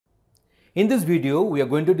In this video, we are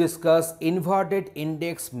going to discuss inverted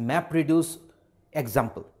index MapReduce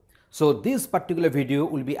example. So this particular video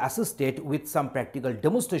will be assisted with some practical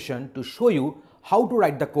demonstration to show you how to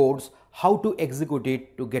write the codes, how to execute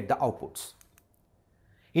it to get the outputs.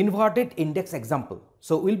 Inverted index example.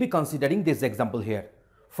 So we'll be considering this example here.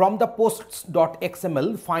 From the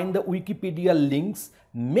posts.xml, find the Wikipedia links,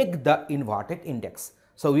 make the inverted index.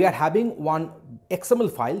 So we are having one XML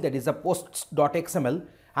file, that is a posts.xml,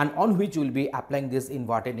 and on which we will be applying this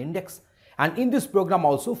inverted index. And in this program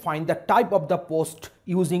also find the type of the post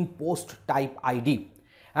using post type ID.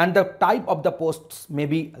 And the type of the posts may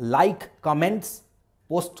be like, comments,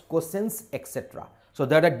 post questions, etc. So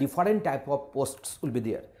there are different type of posts will be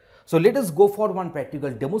there. So let us go for one practical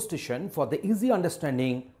demonstration for the easy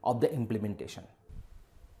understanding of the implementation.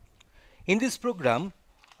 In this program,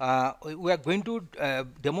 we are going to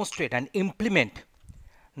demonstrate and implement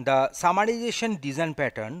the summarization design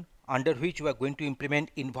pattern under which we are going to implement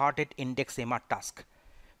inverted index MR task.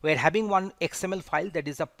 We are having one XML file, that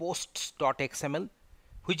is a posts.xml,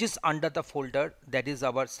 which is under the folder that is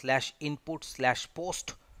our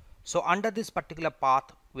 /input/post. So under this particular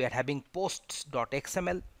path, we are having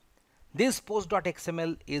posts.xml. This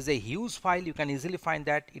post.xml is a huge file. You can easily find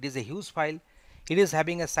that it is a huge file. It is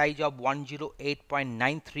having a size of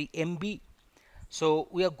 108.93 MB. So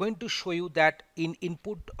we are going to show you that in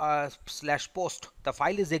input/post the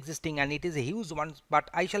file is existing and it is a huge one, but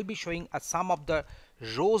I shall be showing some of the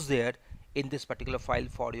rows there in this particular file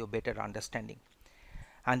for your better understanding.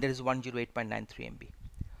 And there is 108.93 MB.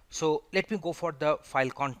 So let me go for the file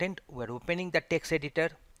content. We are opening the text editor.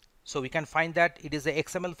 So we can find that it is a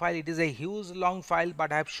XML file. It is a huge long file,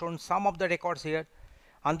 but I have shown some of the records here.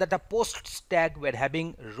 Under the posts tag, we are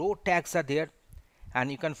having row tags are there,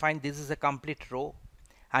 and you can find this is a complete row,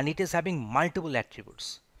 and it is having multiple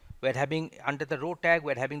attributes. We are having under the row tag,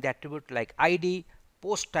 we are having the attribute like ID,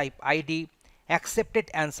 post type ID,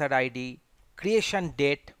 accepted answer ID, creation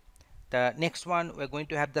date. The next one, we are going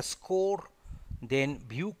to have the score, then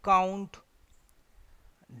view count,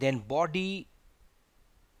 then body.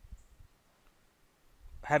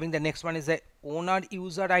 Having the next one is the owner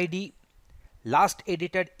user ID, last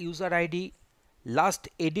edited user ID, last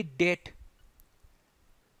edit date,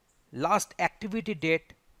 last activity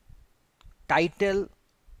date, title,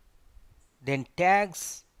 then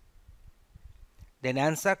tags, then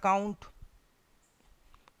answer count,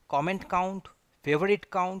 comment count, favorite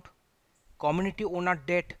count, community owner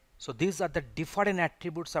date. So these are the different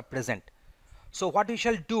attributes are present. So what we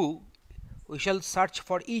shall do, we shall search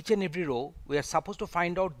for each and every row. We are supposed to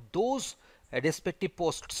find out those respective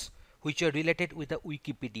posts which are related with the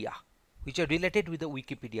Wikipedia,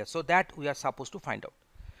 so that we are supposed to find out.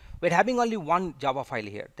 We are having only one Java file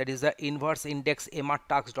here, that is the inverse index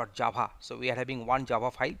mrtags.java. So we are having one Java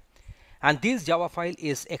file, and this Java file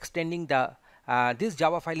is extending the this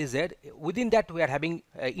Java file is there. Within that we are having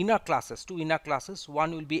inner classes, two inner classes.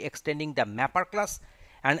 One will be extending the mapper class,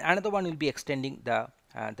 and another one will be extending the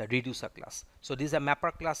reducer class. So this is a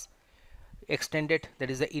mapper class extended, that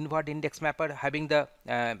is the invert index mapper, having the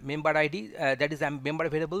member ID, that is a member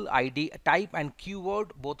variable ID type and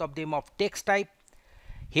keyword, both of them of text type.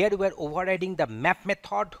 Here we are overriding the map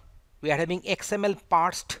method. We are having XML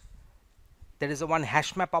parsed, there is a one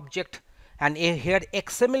hash map object, and here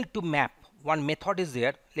XML to map one method is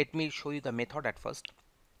there. Let me show you the method at first.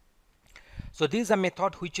 So this is a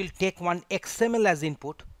method which will take one XML as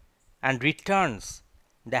input and returns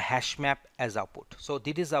the hash map as output. So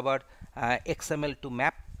this is our XML to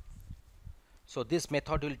map. So this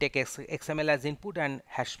method will take XML as input and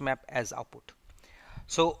hash map as output.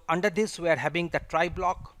 So under this we are having the try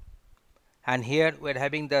block, and here we are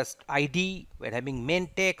having the ID, we are having main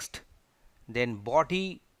text, then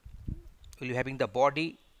body, we will be having the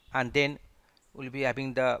body, and then we will be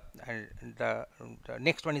having the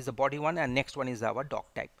next one is the body one, and next one is our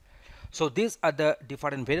doc type. So these are the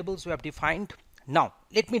different variables we have defined. Now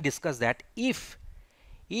let me discuss that if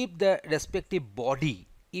the respective body,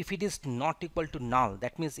 if it is not equal to null,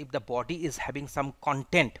 that means if the body is having some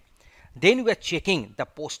content, then we are checking the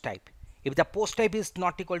post type. If the post type is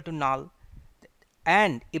not equal to null,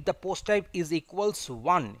 and if the post type is equals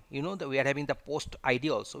 1, you know that we are having the post ID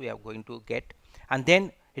also we are going to get. And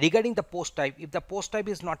then regarding the post type, if the post type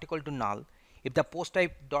is not equal to null, if the post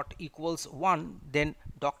type dot equals 1, then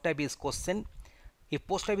doc type is question. If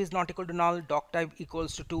post type is not equal to null, doc type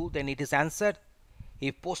equals to 2, then it is answer.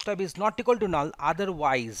 If post type is not equal to null,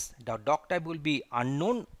 otherwise the doc type will be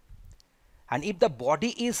unknown. And if the body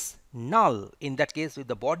is null, in that case if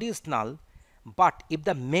the body is null, but if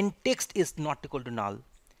the main text is not equal to null,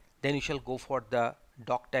 then you shall go for the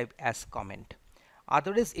doc type as comment,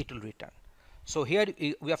 otherwise it will return. So here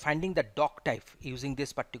we are finding the doc type using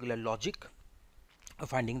this particular logic,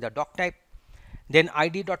 finding the doc type. Then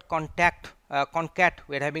id dot concat,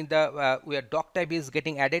 we're having the where doc type is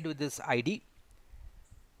getting added with this id.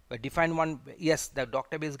 We define one, yes, the doc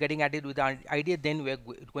type is getting added with the id. Then we're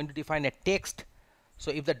going to define a text. So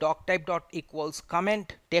if the doc type dot equals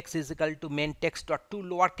comment, text is equal to main text dot to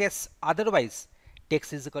lowercase, otherwise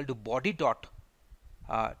text is equal to body dot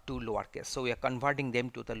to lowercase. So we are converting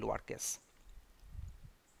them to the lowercase.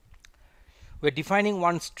 We're defining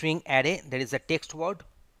one string array, that is a text word,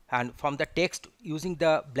 and from the text, using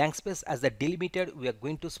the blank space as the delimiter, we are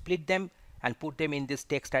going to split them and put them in this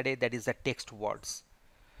text array, that is the text words.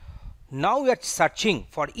 Now we are searching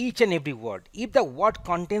for each and every word. If the word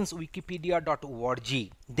contains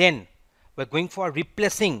wikipedia.org, then we're going for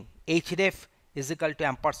replacing href is equal to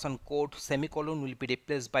ampersand code semicolon will be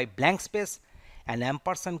replaced by blank space, and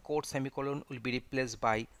ampersand code semicolon will be replaced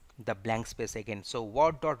by the blank space again. So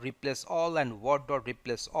word dot replace all and word dot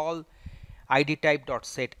replace all, id type dot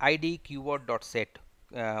set id, keyword dot set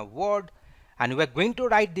word, and we are going to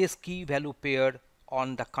write this key value pair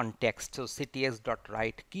on the context. So cts dot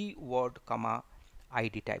write keyword comma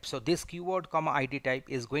id type. So this keyword comma id type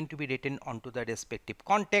is going to be written onto the respective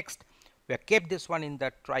context. We have kept this one in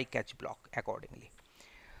the try catch block accordingly.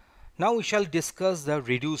 Now we shall discuss the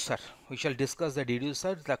reducer. We shall discuss the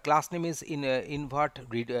reducer. The class name is invert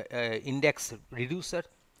index reducer.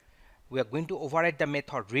 We are going to override the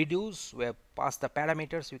method reduce. We have passed the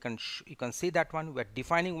parameters. You can see that one. We are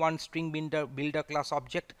defining one string builder class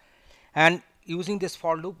object, and using this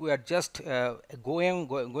for loop, we are just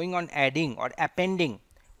going on adding or appending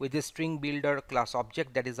with this string builder class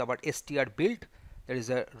object, that is our str build. There is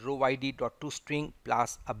a row id dot to string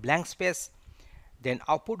plus a blank space. Then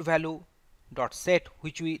output value dot set,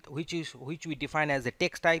 which we define as a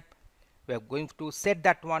text type. We are going to set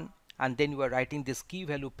that one, and then we are writing this key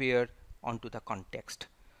value pair onto the context.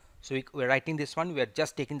 So we are writing this one. We are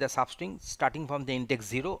just taking the substring starting from the index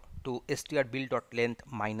 0 to str build dot length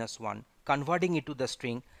 -1, converting it to the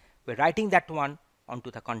string. We are writing that one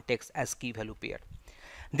onto the context as key value pair.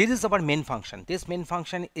 This is our main function. This main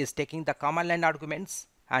function is taking the command line arguments,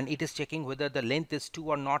 and it is checking whether the length is true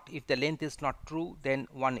or not. If the length is not true, then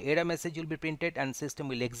one error message will be printed and system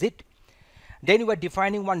will exit. Then we are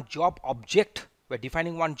defining one job object. We are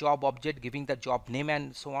defining one job object, giving the job name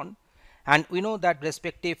and so on. And we know that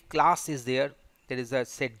respective class is there. There is a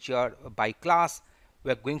set jar by class.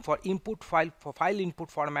 We are going for input file, for file input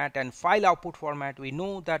format and file output format. We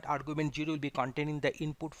know that argument 0 will be containing the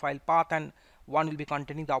input file path and 1 will be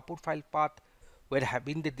containing the output file path. We're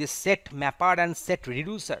having this set mapper and set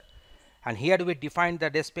reducer, and here we define the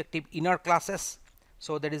respective inner classes.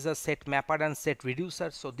 So there is a set mapper and set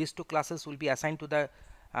reducer. So these two classes will be assigned to the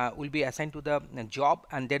job,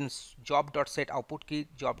 and then job dot set output key,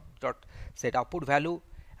 job dot set output value,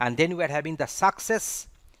 and then we are having the success.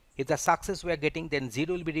 If the success we are getting, then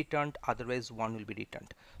 0 will be returned, otherwise 1 will be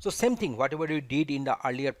returned. So same thing whatever we did in the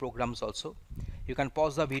earlier programs also. You can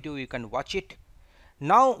pause the video, you can watch it.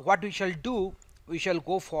 Now what we shall do, we shall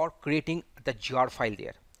go for creating the jar file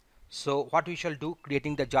there. So what we shall do,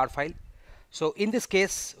 creating the jar file. So in this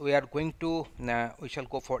case we are going to we shall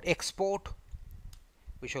go for export.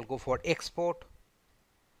 We shall go for export.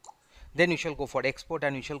 Then we shall go for export,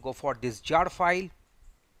 and we shall go for this jar file.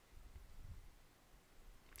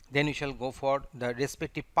 Then we shall go for the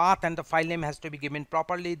respective path, and the file name has to be given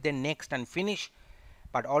properly. Then next and finish.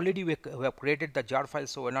 But already we have created the jar file,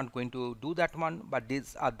 so we're not going to do that one. But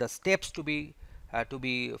these are the steps to be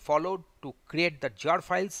followed to create the jar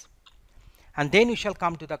files. And then we shall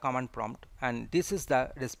come to the command prompt, and this is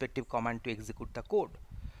the respective command to execute the code.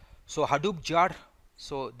 So Hadoop jar.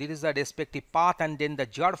 So this is the respective path, and then the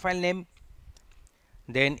jar file name.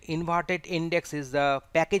 Then inverted index is the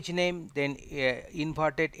package name. Then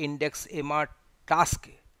inverted index mr task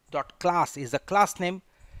dot class is the class name.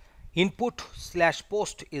 Input slash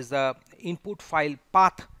post is the input file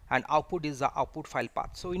path, and output is the output file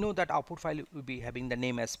path. So we know that output file will be having the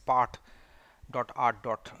name as part dot art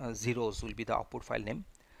dot zeros will be the output file name.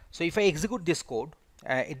 So if I execute this code,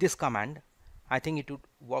 this command, I think it would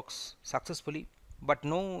works successfully. But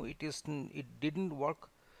no, it didn't work.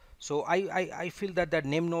 So I feel that the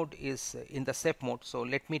name node is in the safe mode. So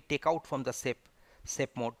let me take out from the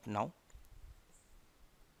safe mode now.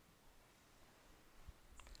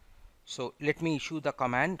 So let me issue the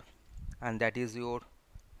command, and that is your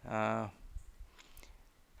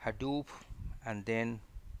Hadoop, and then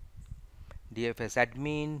dfs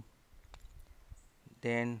admin,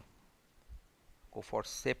 then go for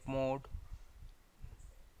safe mode,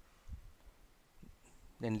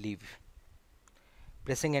 then leave.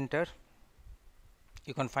 Pressing enter.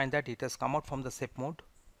 You can find that it has come out from the safe mode.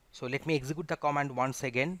 So let me execute the command once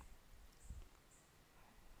again.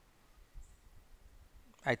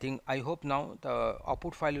 I hope now the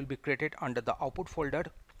output file will be created under the output folder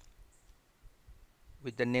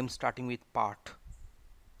with the name starting with part.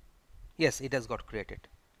 Yes, it has got created.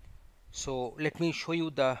 So let me show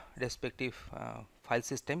you the respective file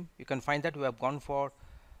system. You can find that we have gone for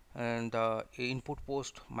the input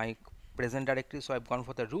post my present directory, so I've gone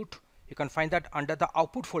for the root. You can find that under the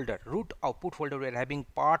output folder, root output folder, we are having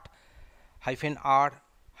part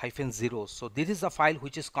 -r-0. So this is the file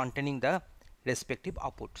which is containing the respective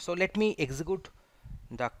output. So let me execute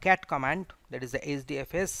the cat command, that is the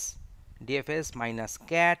dfs minus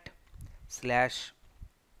cat slash,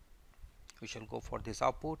 we shall go for this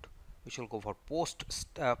output, we shall go for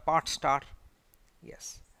part star.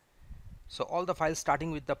 Yes, so all the files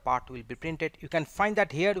starting with the part will be printed. You can find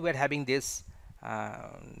that here we are having this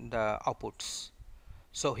the outputs.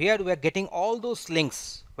 So here we are getting all those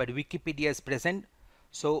links where Wikipedia is present.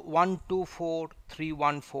 So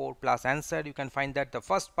 124314 plus answer, you can find that the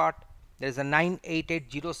first part there is a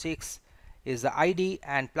 98806 is the ID,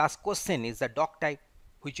 and plus question is the doc type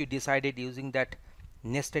which you decided using that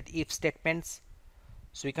nested if statements.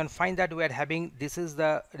 So you can find that we are having, this is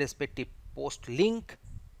the respective post link,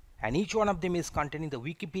 and each one of them is containing the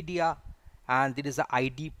Wikipedia, and there is the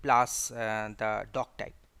ID plus the doc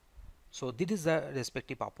type. So this is the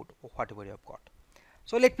respective output of whatever you have got.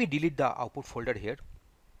 So let me delete the output folder here.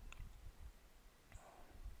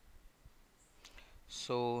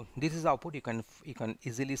 So this is output, you can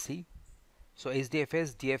easily see. So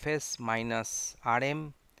HDFS DFS minus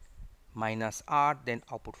RM minus R, then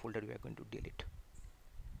output folder we are going to delete.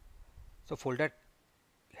 So folder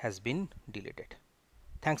has been deleted.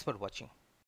 Thanks for watching.